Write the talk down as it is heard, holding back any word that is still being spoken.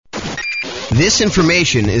This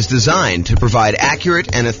information is designed to provide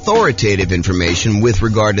accurate and authoritative information with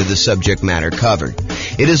regard to the subject matter covered.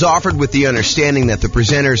 It is offered with the understanding that the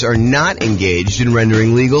presenters are not engaged in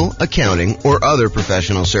rendering legal, accounting, or other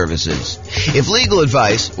professional services. If legal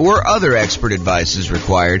advice or other expert advice is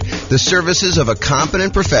required, the services of a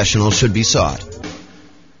competent professional should be sought.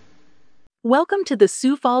 Welcome to the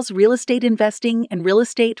Sioux Falls Real Estate Investing and Real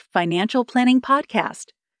Estate Financial Planning Podcast.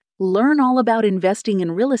 Learn all about investing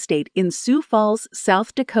in real estate in Sioux Falls,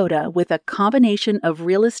 South Dakota with a combination of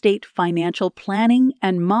real estate financial planning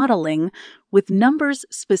and modeling with numbers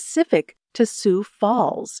specific to Sioux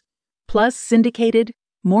Falls, plus syndicated,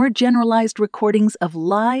 more generalized recordings of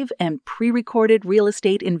live and pre-recorded real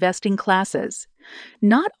estate investing classes,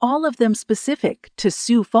 not all of them specific to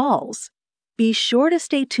Sioux Falls. Be sure to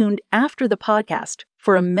stay tuned after the podcast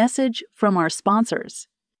for a message from our sponsors.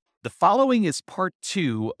 The following is part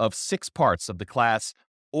 2 of 6 parts of the class,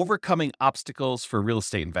 Overcoming Obstacles for Real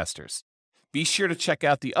Estate Investors. Be sure to check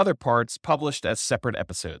out the other parts published as separate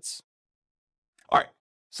episodes. All right,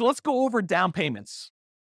 so let's go over down payments.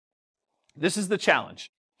 This is the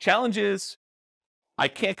challenge. Challenge is, I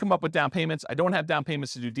can't come up with down payments. I don't have down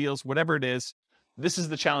payments to do deals, whatever it is. This is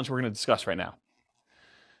the challenge we're going to discuss right now.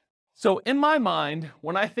 So in my mind,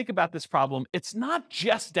 when I think about this problem, it's not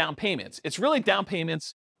just down payments. It's really down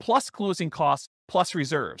payments plus closing costs, plus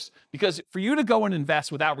reserves. Because for you to go and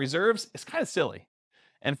invest without reserves, it's kind of silly.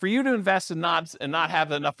 And for you to invest and not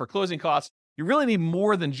have enough for closing costs, you really need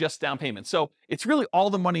more than just down payment. So it's really all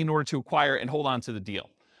the money in order to acquire and hold on to the deal.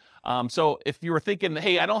 So if you were thinking,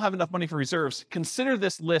 hey, I don't have enough money for reserves, consider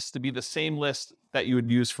this list to be the same list that you would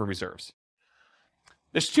use for reserves.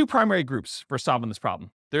 There's 2 primary groups for solving this problem.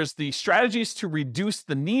 There's the strategies to reduce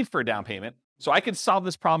the need for a down payment. So I could solve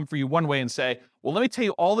this problem for you one way and say, well, let me tell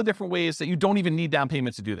you all the different ways that you don't even need down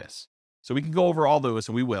payment to do this. So we can go over all those,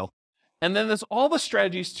 and we will. And then there's all the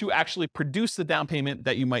strategies to actually produce the down payment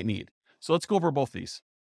that you might need. So let's go over both these.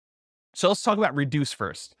 So let's talk about reduce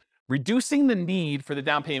first. Reducing the need for the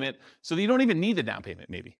down payment so that you don't even need the down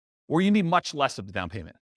payment maybe, or you need much less of the down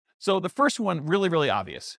payment. So the first one, really, really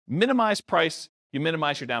obvious. Minimize price. You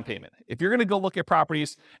minimize your down payment. If you're going to go look at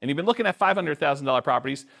properties and you've been looking at $500,000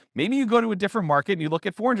 properties, maybe you go to a different market and you look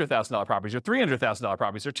at $400,000 properties or $300,000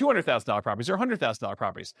 properties or $200,000 properties or $100,000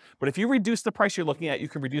 properties. But if you reduce the price you're looking at, you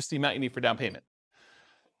can reduce the amount you need for down payment.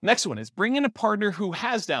 Next one is bring in a partner who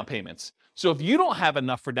has down payments. So if you don't have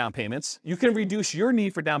enough for down payments, you can reduce your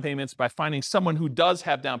need for down payments by finding someone who does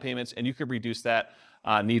have down payments, and you can reduce that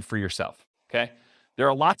need for yourself, okay? There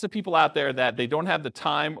are lots of people out there that they don't have the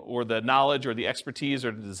time or the knowledge or the expertise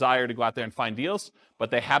or the desire to go out there and find deals, but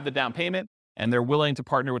they have the down payment and they're willing to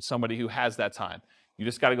partner with somebody who has that time. You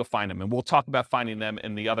just got to go find them. And we'll talk about finding them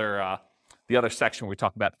in the other section where we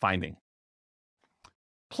talk about finding.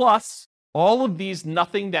 Plus, all of these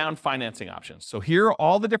nothing down financing options. So here are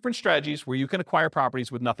all the different strategies where you can acquire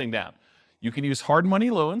properties with nothing down. You can use hard money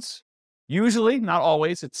loans. Usually, not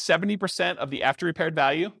always, it's 70% of the after repaired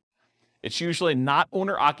value. It's usually not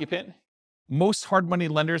owner-occupant. Most hard money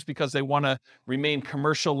lenders, because they want to remain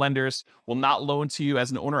commercial lenders, will not loan to you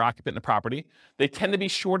as an owner-occupant in a property. They tend to be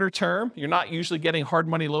shorter term. You're not usually getting hard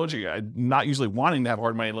money loans, or you're not usually wanting to have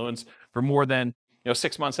hard money loans for more than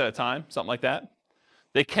 6 months at a time, something like that.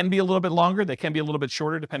 They can be a little bit longer. They can be a little bit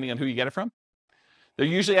shorter, depending on who you get it from. They're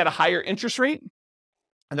usually at a higher interest rate,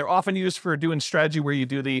 and they're often used for doing strategy where you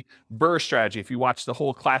do the BRRRR strategy. If you watch the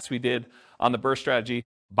whole class we did on the BRRRR strategy,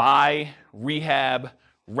 buy, rehab,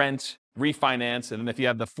 rent, refinance, and then if you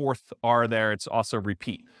have the 4th R there, it's also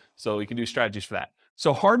repeat. So you can do strategies for that.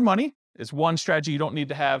 So hard money is one strategy you don't need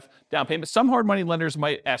to have down payment. Some hard money lenders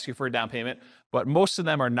might ask you for a down payment, but most of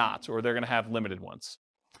them are not, or they're going to have limited ones.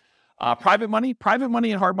 Private money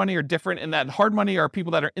and hard money are different in that hard money are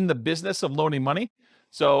people that are in the business of loaning money.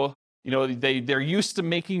 So, they're used to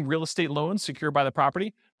making real estate loans secured by the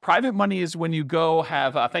property. Private money is when you go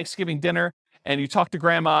have a Thanksgiving dinner and you talk to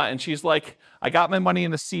grandma and she's like, I got my money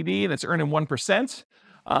in the CD and it's earning 1%.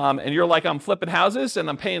 And you're like, I'm flipping houses and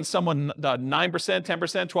I'm paying someone 9%, 10%,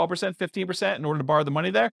 12%, 15% in order to borrow the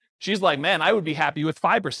money there. She's like, man, I would be happy with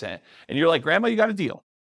 5%. And you're like, grandma, you got a deal.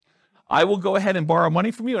 I will go ahead and borrow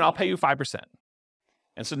money from you and I'll pay you 5%.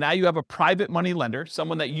 And so now you have a private money lender,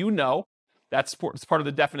 someone that you know. That's part of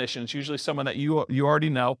the definition. It's usually someone that you already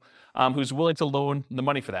know who's willing to loan the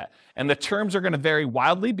money for that. And the terms are going to vary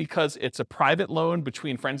wildly because it's a private loan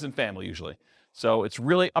between friends and family usually. So it's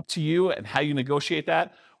really up to you and how you negotiate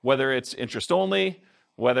that, whether it's interest only,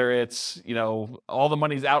 whether it's, all the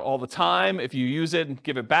money's out all the time. If you use it and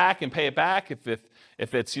give it back and pay it back, if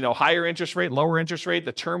it's, higher interest rate, lower interest rate,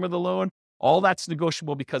 the term of the loan, All that's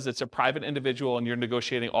negotiable because it's a private individual and you're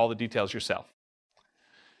negotiating all the details yourself.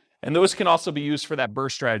 And those can also be used for that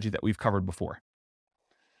BRRRR strategy that we've covered before.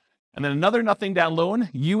 And then another nothing down loan,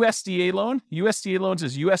 USDA loan. USDA loans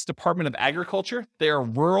is U.S. Department of Agriculture. They are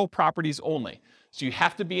rural properties only. So you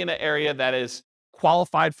have to be in an area that is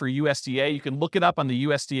qualified for USDA. You can look it up on the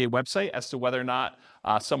USDA website as to whether or not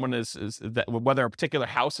whether a particular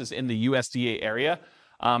house is in the USDA area.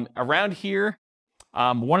 Around here,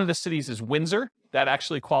 one of the cities is Windsor. That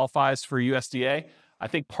actually qualifies for USDA. I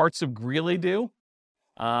think parts of Greeley do.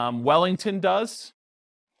 Wellington does.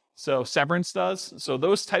 So Severance does. So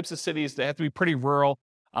those types of cities, they have to be pretty rural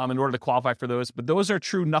in order to qualify for those. But those are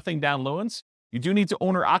true nothing down loans. You do need to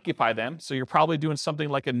own or occupy them. So you're probably doing something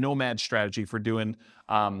like a nomad strategy for doing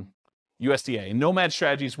USDA. A nomad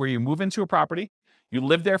strategy is where you move into a property, you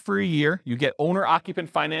live there for a year, you get owner occupant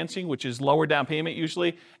financing, which is lower down payment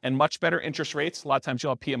usually, and much better interest rates. A lot of times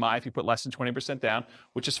you'll have PMI if you put less than 20% down,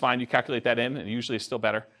 which is fine. You calculate that in, and usually it's still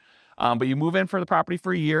better. But you move in for the property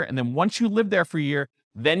for a year, and then once you live there for a year,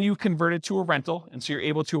 then you convert it to a rental, and so you're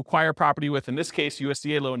able to acquire property with, in this case,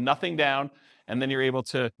 USDA loan, nothing down, and then you're able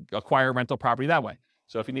to acquire rental property that way.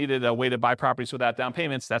 So if you needed a way to buy properties without down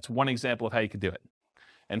payments, that's one example of how you could do it.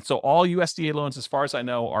 And so all USDA loans, as far as I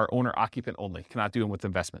know, are owner-occupant only. Cannot do them with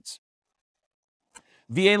investments.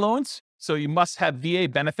 VA loans, so you must have VA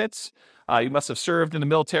benefits. You must have served in the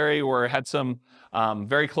military or had some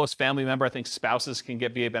very close family member. I think spouses can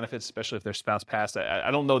get VA benefits, especially if their spouse passed.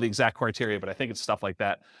 I don't know the exact criteria, but I think it's stuff like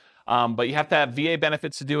that. But you have to have VA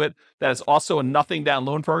benefits to do it. That is also a nothing down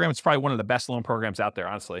loan program. It's probably one of the best loan programs out there,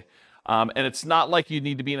 honestly. And it's not like you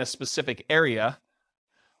need to be in a specific area.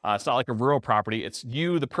 It's not like a rural property. It's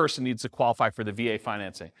you, the person, needs to qualify for the VA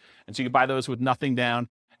financing. And so you can buy those with nothing down.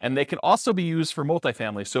 And they can also be used for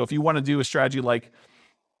multifamily. So if you want to do a strategy like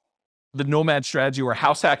the nomad strategy or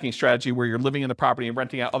house hacking strategy where you're living in the property and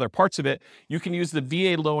renting out other parts of it, you can use the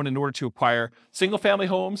VA loan in order to acquire single family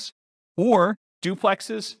homes or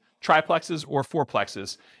duplexes, triplexes, or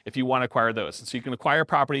fourplexes if you want to acquire those. And so you can acquire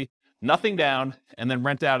property, nothing down, and then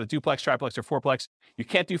rent out a duplex, triplex, or fourplex. You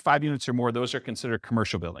can't do 5 units or more. Those are considered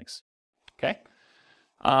commercial buildings. Okay?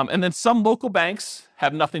 And then some local banks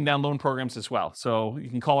have nothing down loan programs as well. So you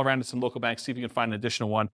can call around to some local banks, see if you can find an additional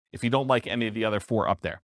one if you don't like any of the other 4 up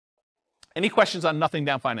there. Any questions on nothing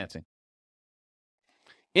down financing?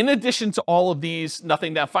 In addition to all of these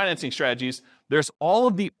nothing down financing strategies, there's all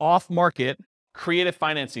of the off-market creative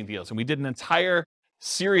financing deals. And we did an entire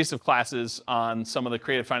series of classes on some of the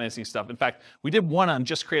creative financing stuff. In fact, we did one on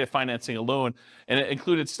just creative financing alone, and it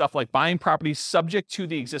included stuff like buying properties subject to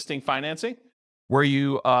the existing financing, where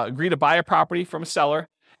you agree to buy a property from a seller,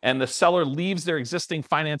 and the seller leaves their existing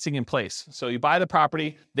financing in place. So you buy the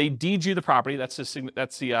property, they deed you the property, that's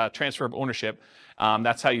the transfer of ownership.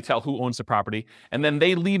 That's how you tell who owns the property. And then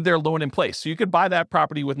they leave their loan in place. So you could buy that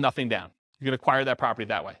property with nothing down. You can acquire that property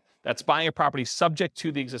that way. That's buying a property subject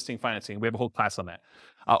to the existing financing. We have a whole class on that.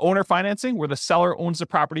 Owner financing, where the seller owns the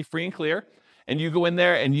property free and clear, and you go in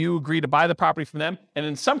there and you agree to buy the property from them. And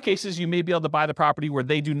in some cases, you may be able to buy the property where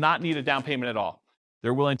they do not need a down payment at all.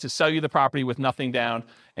 They're willing to sell you the property with nothing down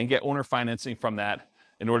and get owner financing from that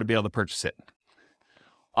in order to be able to purchase it.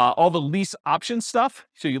 All the lease option stuff,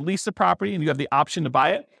 so you lease the property and you have the option to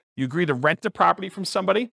buy it. You agree to rent the property from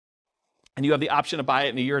somebody, and you have the option to buy it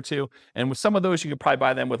in a year or two. And with some of those, you could probably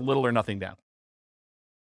buy them with little or nothing down.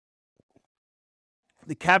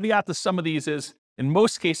 The caveat to some of these is, in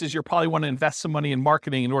most cases, you'll probably want to invest some money in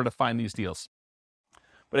marketing in order to find these deals.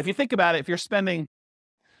 But if you think about it, if you're spending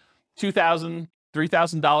 $2,000,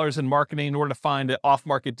 $3,000 in marketing in order to find an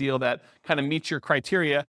off-market deal that kind of meets your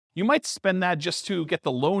criteria, you might spend that just to get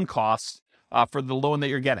the loan costs for the loan that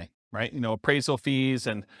you're getting, right? Appraisal fees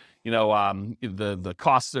and the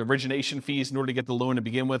cost of origination fees in order to get the loan to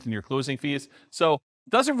begin with, and your closing fees. So it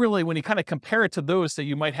doesn't really, when you kind of compare it to those that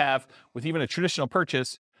you might have with even a traditional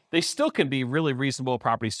purchase, they still can be really reasonable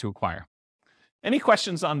properties to acquire. Any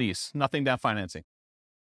questions on these? Nothing down financing.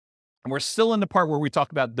 And we're still in the part where we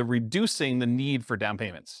talk about the reducing the need for down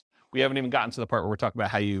payments. We haven't even gotten to the part where we're talking about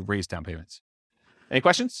how you raise down payments. Any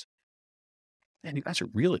questions? Man, you guys are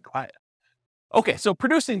really quiet. Okay, so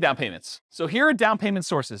producing down payments. So here are down payment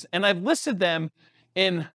sources, and I've listed them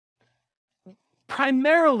in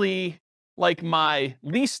primarily like my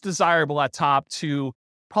least desirable at top to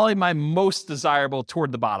probably my most desirable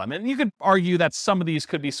toward the bottom. And you could argue that some of these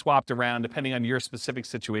could be swapped around depending on your specific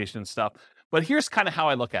situation and stuff. But here's kind of how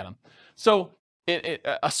I look at them. So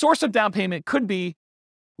a source of down payment could be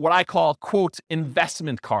what I call, quote,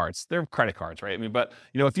 investment cards. They're credit cards, right? But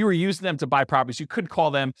if you were using them to buy properties, you could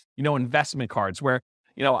call them, investment cards, where,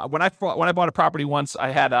 when I bought a property once, I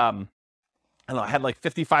had I don't know, I had like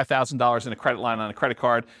 $55,000 in a credit line on a credit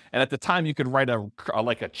card. And at the time you could write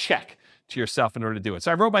a check to yourself in order to do it.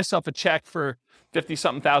 So I wrote myself a check for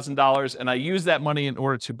 $50-something thousand, and I used that money in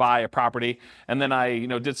order to buy a property. And then I,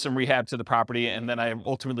 did some rehab to the property, and then I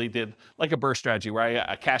ultimately did like a burst strategy where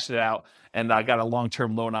I cashed it out and I got a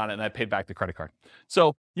long-term loan on it, and I paid back the credit card.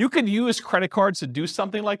 So you could use credit cards to do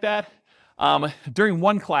something like that. During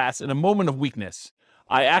one class, in a moment of weakness,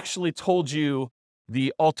 I actually told you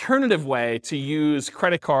the alternative way to use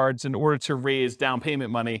credit cards in order to raise down payment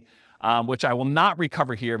money, which I will not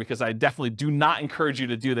recover here because I definitely do not encourage you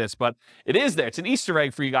to do this, but it is there. It's an Easter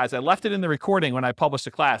egg for you guys. I left it in the recording when I published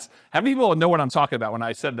the class. How many people know what I'm talking about when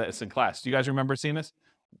I said this in class? Do you guys remember seeing this?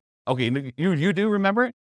 Okay, you do remember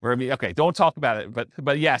it? Okay, don't talk about it,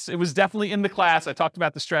 but yes, it was definitely in the class. I talked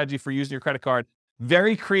about the strategy for using your credit card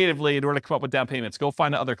very creatively in order to come up with down payments. Go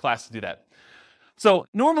find another class to do that. So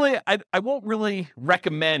normally, I won't really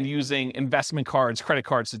recommend using investment cards, credit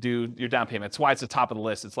cards to do your down payment. That's why it's the top of the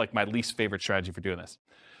list. It's like my least favorite strategy for doing this.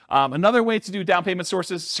 Another way to do down payment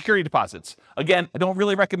sources, security deposits. Again, I don't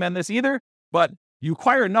really recommend this either, but you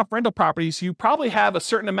acquire enough rental properties, you probably have a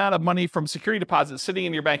certain amount of money from security deposits sitting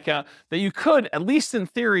in your bank account that you could, at least in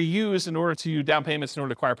theory, use in order to do down payments in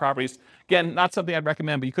order to acquire properties. Again, not something I'd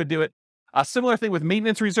recommend, but you could do it. A similar thing with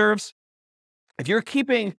maintenance reserves. If you're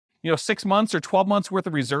keeping 6 months or 12 months worth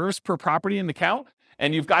of reserves per property in the account,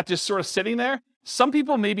 and you've got just sort of sitting there, some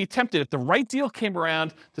people may be tempted if the right deal came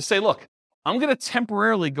around to say, look, I'm going to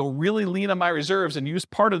temporarily go really lean on my reserves and use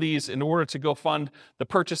part of these in order to go fund the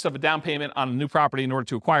purchase of a down payment on a new property in order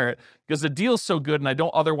to acquire it because the deal's so good and I don't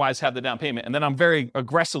otherwise have the down payment. And then I'm very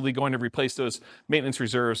aggressively going to replace those maintenance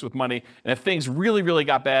reserves with money. And if things really, really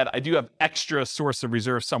got bad, I do have extra source of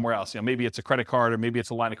reserves somewhere else. Maybe it's a credit card or maybe it's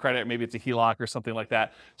a line of credit or maybe it's a HELOC or something like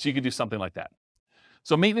that. So you could do something like that.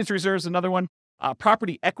 So maintenance reserves, another one.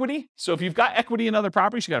 Property equity. So if you've got equity in other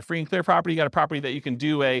properties, you got a free and clear property, you got a property that you can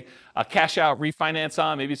do a cash out refinance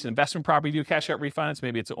on. Maybe it's an investment property, you do a cash out refinance.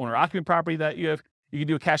 Maybe it's an owner occupant property that you can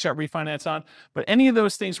do a cash out refinance on. But any of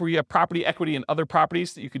those things where you have property equity in other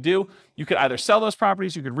properties that you could do, you could either sell those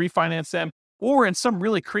properties, you could refinance them, or in some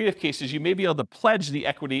really creative cases, you may be able to pledge the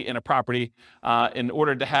equity in a property in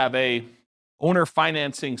order to have a owner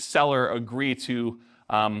financing seller agree to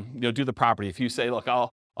do the property. If you say, look,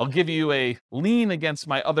 I'll give you a lien against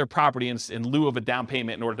my other property in lieu of a down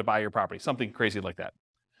payment in order to buy your property, something crazy like that.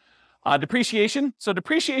 Depreciation. So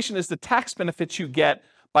depreciation is the tax benefits you get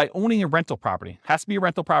by owning a rental property. It has to be a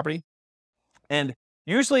rental property. And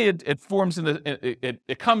usually it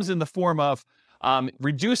comes in the form of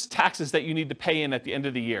reduced taxes that you need to pay in at the end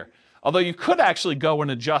of the year. Although you could actually go and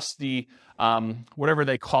adjust the, whatever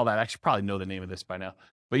they call that. I actually probably know the name of this by now.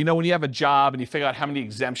 But when you have a job and you figure out how many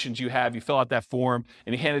exemptions you have, you fill out that form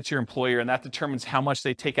and you hand it to your employer, and that determines how much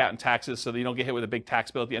they take out in taxes so that you don't get hit with a big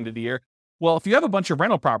tax bill at the end of the year. Well, if you have a bunch of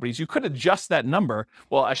rental properties, you could adjust that number.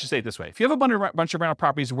 Well, I should say it this way. If you have a bunch of rental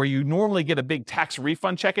properties where you normally get a big tax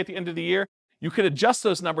refund check at the end of the year, you could adjust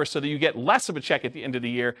those numbers so that you get less of a check at the end of the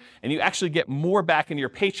year and you actually get more back in your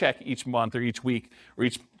paycheck each month or each week or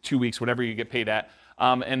each 2 weeks, whatever you get paid at.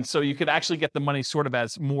 And so you could actually get the money sort of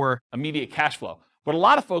as more immediate cash flow. But a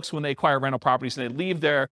lot of folks, when they acquire rental properties and they leave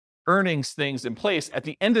their earnings things in place, at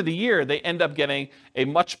the end of the year, they end up getting a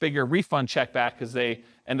much bigger refund check back because they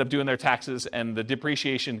end up doing their taxes and the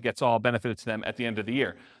depreciation gets all benefited to them at the end of the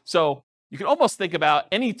year. So you can almost think about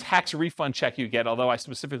any tax refund check you get, although I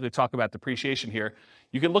specifically talk about depreciation here,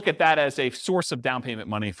 you can look at that as a source of down payment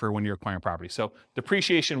money for when you're acquiring property. So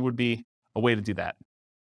depreciation would be a way to do that.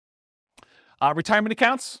 Retirement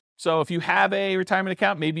accounts. So if you have a retirement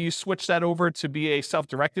account, maybe you switch that over to be a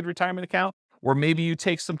self-directed retirement account, or maybe you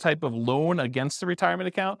take some type of loan against the retirement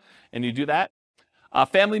account and you do that.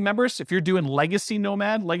 Family members, if you're doing legacy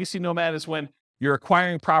nomad is when you're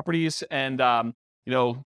acquiring properties and,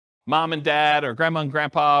 mom and dad or grandma and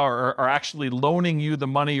grandpa are actually loaning you the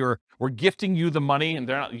money or gifting you the money, and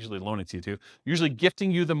they're not usually loaning to you too, usually gifting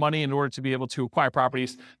you the money in order to be able to acquire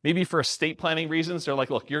properties. Maybe for estate planning reasons, they're like,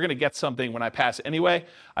 look, you're going to get something when I pass anyway.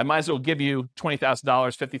 I might as well give you $20,000,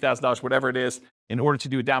 $50,000, whatever it is, in order to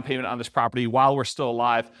do a down payment on this property while we're still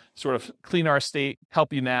alive, sort of clean our estate,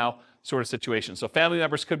 help you now sort of situation. So family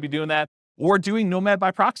members could be doing that or doing nomad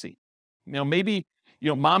by proxy. Maybe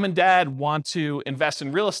mom and dad want to invest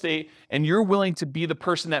in real estate and you're willing to be the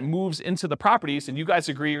person that moves into the properties and you guys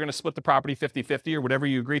agree you're going to split the property 50-50 or whatever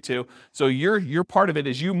you agree to. So your part of it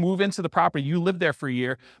is you move into the property, you live there for a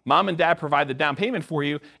year, mom and dad provide the down payment for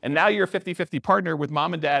you, and now you're a 50-50 partner with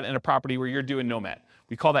mom and dad in a property where you're doing nomad.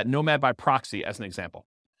 We call that nomad by proxy as an example.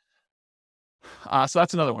 So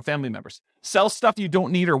that's another one, family members. Sell stuff you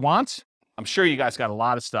don't need or want. I'm sure you guys got a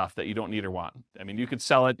lot of stuff that you don't need or want. I mean, you could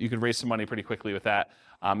sell it, you could raise some money pretty quickly with that.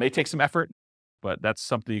 May take some effort, but that's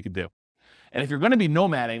something you could do. And if you're going to be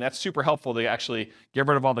nomading, that's super helpful to actually get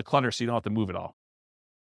rid of all the clutter so you don't have to move it all.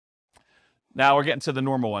 Now we're getting to the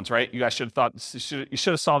normal ones, right? You guys should have thought, you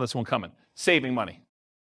should have saw this one coming. Saving money,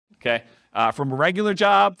 okay? From a regular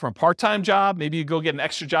job, from a part-time job, maybe you go get an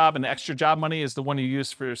extra job, and the extra job money is the one you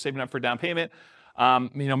use for saving up for down payment.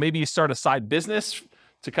 Maybe you start a side business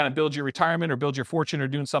to kind of build your retirement or build your fortune or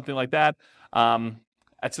doing something like that.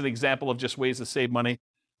 That's an example of just ways to save money.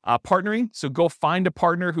 Partnering, so go find a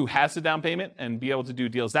partner who has the down payment and be able to do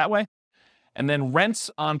deals that way. And then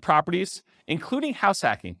rents on properties, including house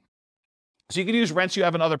hacking. So you can use rents you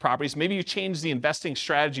have in other properties. Maybe you change the investing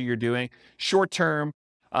strategy you're doing short-term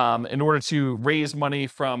in order to raise money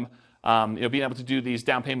from being able to do these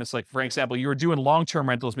down payments. Like, for example, you were doing long-term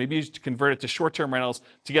rentals. Maybe you convert it to short-term rentals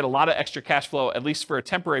to get a lot of extra cash flow, at least for a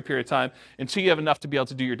temporary period of time, until you have enough to be able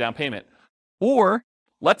to do your down payment. Or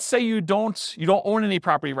let's say you don't own any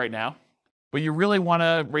property right now, but you really want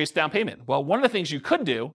to raise down payment. Well, one of the things you could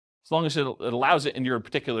do, as long as it allows it in your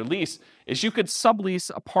particular lease, is you could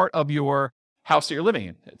sublease a part of your house that you're living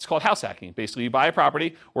in. It's called house hacking. Basically, you buy a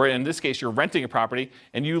property, or in this case, you're renting a property,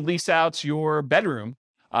 and you lease out your bedroom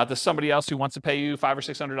to somebody else who wants to pay you $500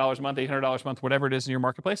 or $600 a month, $800 a month, whatever it is in your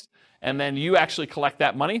marketplace, and then you actually collect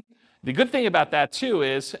that money. The good thing about that too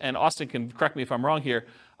is, and Austin can correct me if I'm wrong here,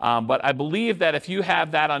 but I believe that if you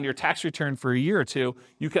have that on your tax return for a year or two,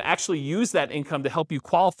 you can actually use that income to help you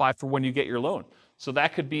qualify for when you get your loan. So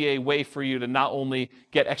that could be a way for you to not only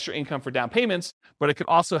get extra income for down payments, but it could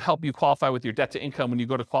also help you qualify with your debt to income when you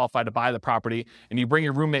go to qualify to buy the property, and you bring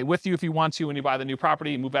your roommate with you if you want to when you buy the new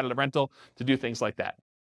property, you move out of the rental to do things like that.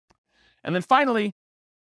 And then finally,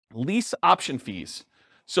 lease option fees.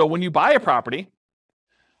 So when you buy a property,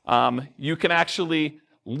 you can actually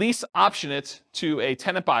lease option it to a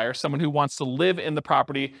tenant buyer, someone who wants to live in the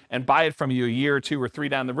property and buy it from you a year or 2 or 3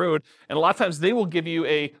 down the road. And a lot of times they will give you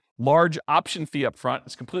a large option fee up front.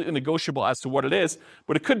 It's completely negotiable as to what it is,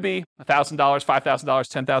 but it could be $1,000, $5,000,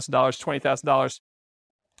 $10,000, $20,000.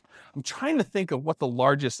 I'm trying to think of what the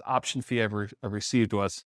largest option fee I've received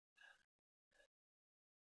was.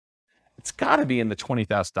 It's got to be in the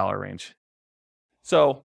 $20,000 range.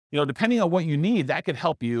 So, depending on what you need, that could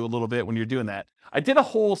help you a little bit when you're doing that. I did a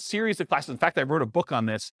whole series of classes. In fact, I wrote a book on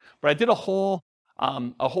this, but I did a whole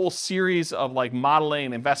series of like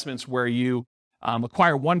modeling investments where you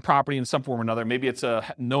acquire one property in some form or another. Maybe it's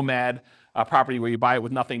a nomad property where you buy it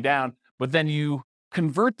with nothing down, but then you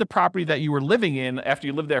convert the property that you were living in after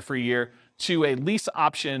you lived there for a year to a lease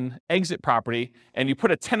option exit property, and you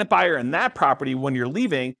put a tenant buyer in that property when you're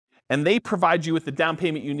leaving, and they provide you with the down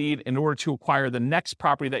payment you need in order to acquire the next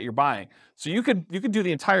property that you're buying. So you could do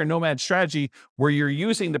the entire nomad strategy where you're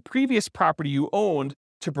using the previous property you owned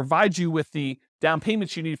to provide you with the down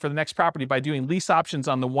payments you need for the next property by doing lease options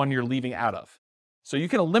on the one you're leaving out of. So you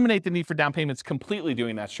can eliminate the need for down payments completely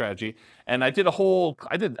doing that strategy. And I did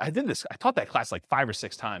this, I taught that class like 5 or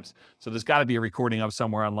 6 times. So there's got to be a recording of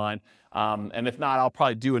somewhere online. And if not, I'll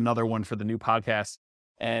probably do another one for the new podcast.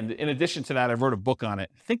 And in addition to that, I wrote a book on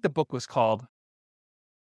it. I think the book was called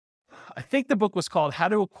How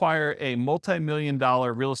to Acquire a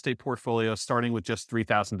Multi-Million-Dollar Real Estate Portfolio Starting with Just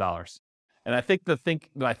 $3,000. And I think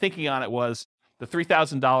my thinking on it was the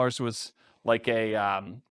 $3,000 was like a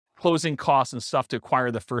closing costs and stuff to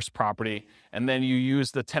acquire the first property. And then you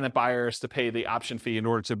use the tenant buyers to pay the option fee in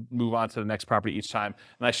order to move on to the next property each time.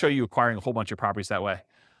 And I show you acquiring a whole bunch of properties that way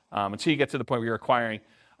until you get to the point where you're acquiring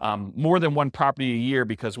more than one property a year,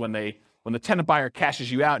 because when the tenant buyer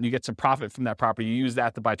cashes you out and you get some profit from that property, you use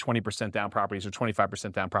that to buy 20% down properties or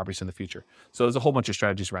 25% down properties in the future. So there's a whole bunch of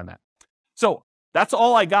strategies around that. So that's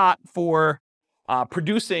all I got for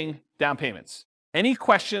producing down payments. Any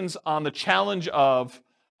questions on the challenge of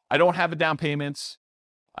I don't have a down payments,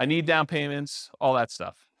 I need down payments, all that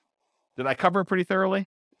stuff? Did I cover it pretty thoroughly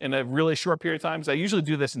in a really short period of time? Because I usually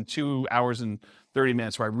do this in 2 hours and 30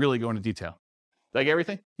 minutes where I really go into detail. Did I get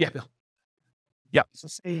everything? Yeah, Bill. Yep.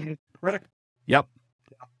 Yep.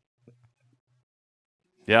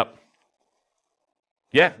 Yep.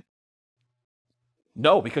 Yeah.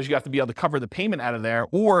 No, because you have to be able to cover the payment out of there,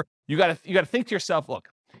 or you got to think to yourself, look,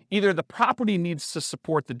 either the property needs to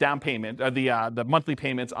support the down payment or the monthly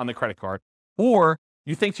payments on the credit card, or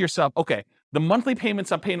you think to yourself, okay, the monthly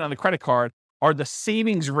payments I'm paying on the credit card are the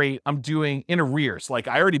savings rate I'm doing in arrears. Like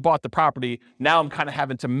I already bought the property. Now I'm kind of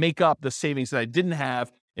having to make up the savings that I didn't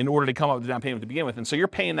have in order to come up with the down payment to begin with. And so you're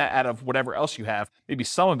paying that out of whatever else you have. Maybe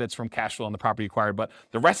some of it's from cash flow on the property acquired, but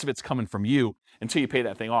the rest of it's coming from you until you pay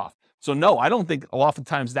that thing off. So no, I don't think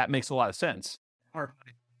oftentimes that makes a lot of sense.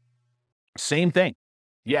 Same thing.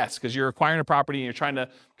 Yes, because you're acquiring a property and you're trying to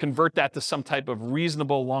convert that to some type of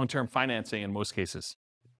reasonable long-term financing in most cases.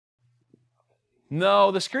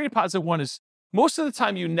 No, the security deposit one is, most of the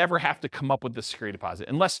time you never have to come up with the security deposit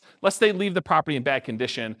unless they leave the property in bad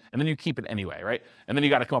condition and then you keep it anyway, right? And then you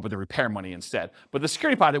got to come up with the repair money instead. But the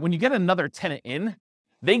security deposit, when you get another tenant in,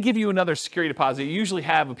 they give you another security deposit. You usually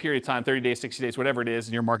have a period of time, 30 days, 60 days, whatever it is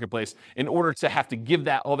in your marketplace, in order to have to give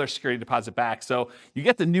that other security deposit back. So you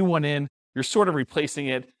get the new one in, you're sort of replacing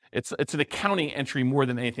it. It's an accounting entry more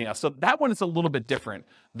than anything else. So that one is a little bit different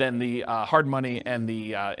than the hard money and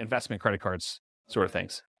the investment credit cards sort of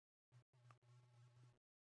things.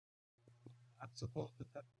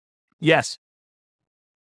 Yes.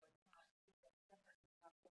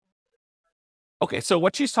 Okay, so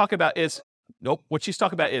what she's talking about is, what she's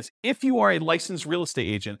talking about is if you are a licensed real estate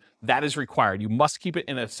agent, that is required. You must keep it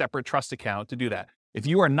in a separate trust account to do that. If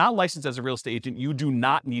you are not licensed as a real estate agent, you do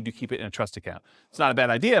not need to keep it in a trust account. It's not a bad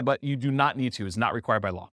idea, but you do not need to. It's not required by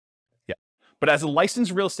law. Yeah. But as a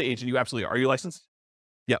licensed real estate agent, you absolutely are. Are you licensed?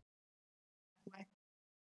 Yep.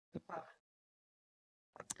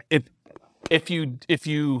 If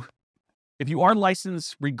you are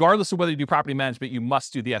licensed, regardless of whether you do property management, you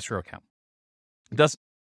must do the escrow account.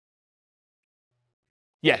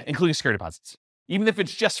 Including security deposits. Even if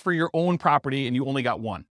it's just for your own property and you only got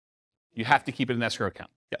one, you have to keep it in an escrow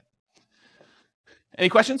account. Yeah. Any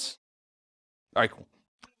questions? All right, cool.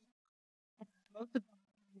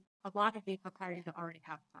 A lot of people already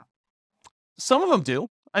have that. Some of them do.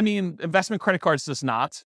 I mean, investment credit cards does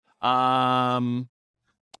not.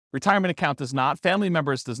 Retirement account does not. Family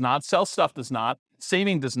members does not. Sell stuff does not.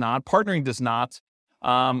 Saving does not. Partnering does not.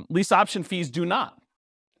 Lease option fees do not. I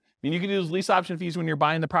mean, you can use lease option fees when you're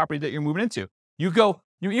buying the property that you're moving into. You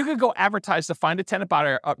could go advertise to find a tenant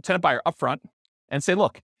buyer up front and say,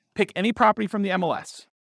 look, pick any property from the MLS.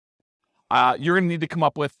 You're going to need to come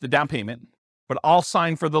up with the down payment, but I'll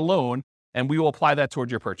sign for the loan and we will apply that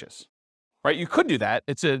towards your purchase. Right? You could do that.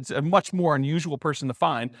 It's a much more unusual person to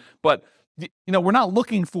find, but we're not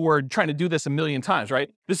looking for trying to do this a million times, right?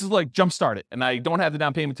 This is like jumpstart it, and I don't have the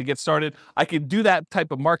down payment to get started. I could do that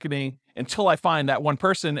type of marketing until I find that one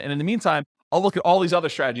person, and in the meantime, I'll look at all these other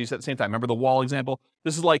strategies at the same time. Remember the wall example?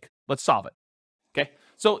 This is like, let's solve it, okay?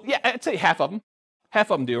 So yeah, I'd say half of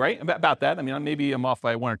them do, right? About that. I mean, maybe I'm off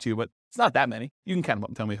by one or two, but it's not that many. You can count them up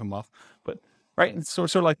and tell me if I'm off, but right? It's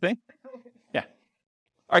sort of like thing. Yeah.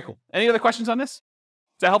 All right, cool. Any other questions on this? Is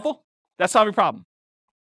that helpful? That's solve your problem.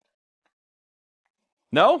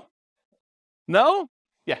 No? No?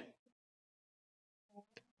 Yeah.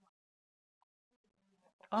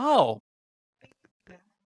 Oh.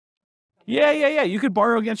 Yeah. You could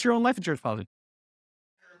borrow against your own life insurance policy.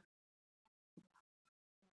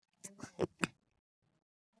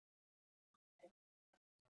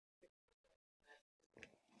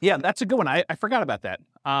 Yeah, that's a good one. I forgot about that.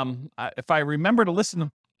 If I remember to listen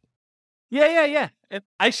to... Yeah.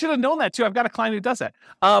 I should have known that too. I've got a client who does that.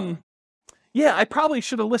 Yeah, I probably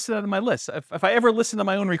should have listed that on my list. If I ever listen to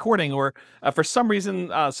my own recording, or for some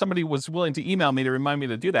reason somebody was willing to email me to remind me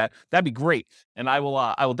to do that, that'd be great. And I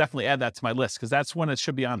will definitely add that to my list because that's one that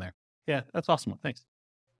should be on there. Yeah, that's awesome. Thanks.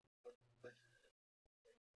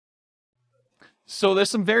 So there's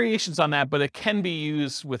some variations on that, but it can be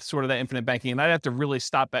used with sort of that infinite banking. And I'd have to really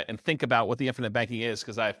stop and think about what the infinite banking is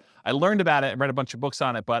because I learned about it and read a bunch of books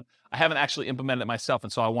on it, but I haven't actually implemented it myself.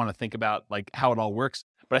 And so I want to think about like how it all works.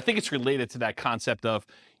 But I think it's related to that concept of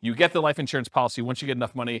you get the life insurance policy. Once you get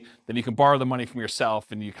enough money, then you can borrow the money from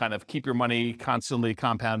yourself and you kind of keep your money constantly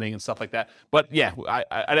compounding and stuff like that. But yeah,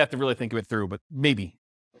 I'd have to really think of it through, but maybe.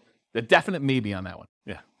 The definite maybe on that one.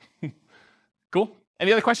 Yeah. Cool.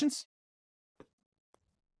 Any other questions?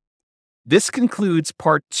 This concludes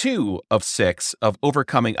part 2 of 6 of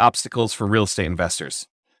Overcoming Obstacles for Real Estate Investors.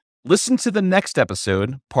 Listen to the next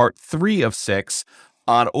episode, part 3 of 6,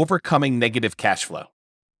 on overcoming negative cash flow.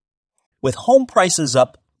 With home prices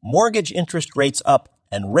up, mortgage interest rates up,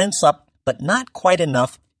 and rents up, but not quite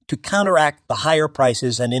enough to counteract the higher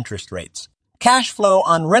prices and interest rates. Cash flow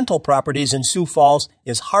on rental properties in Sioux Falls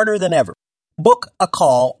is harder than ever. Book a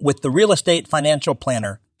call with the Real Estate Financial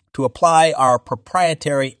Planner to apply our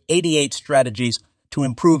proprietary 88 strategies to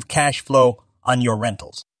improve cash flow on your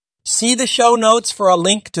rentals. See the show notes for a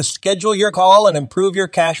link to schedule your call and improve your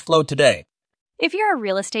cash flow today. If you're a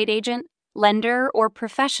real estate agent, lender, or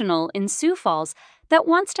professional in Sioux Falls that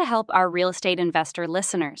wants to help our real estate investor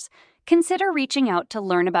listeners, consider reaching out to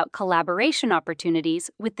learn about collaboration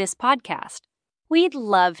opportunities with this podcast. We'd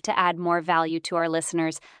love to add more value to our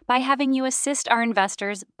listeners by having you assist our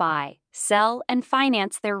investors buy, sell, and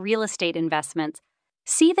finance their real estate investments.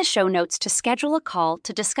 See the show notes to schedule a call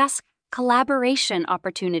to discuss collaboration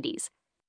opportunities,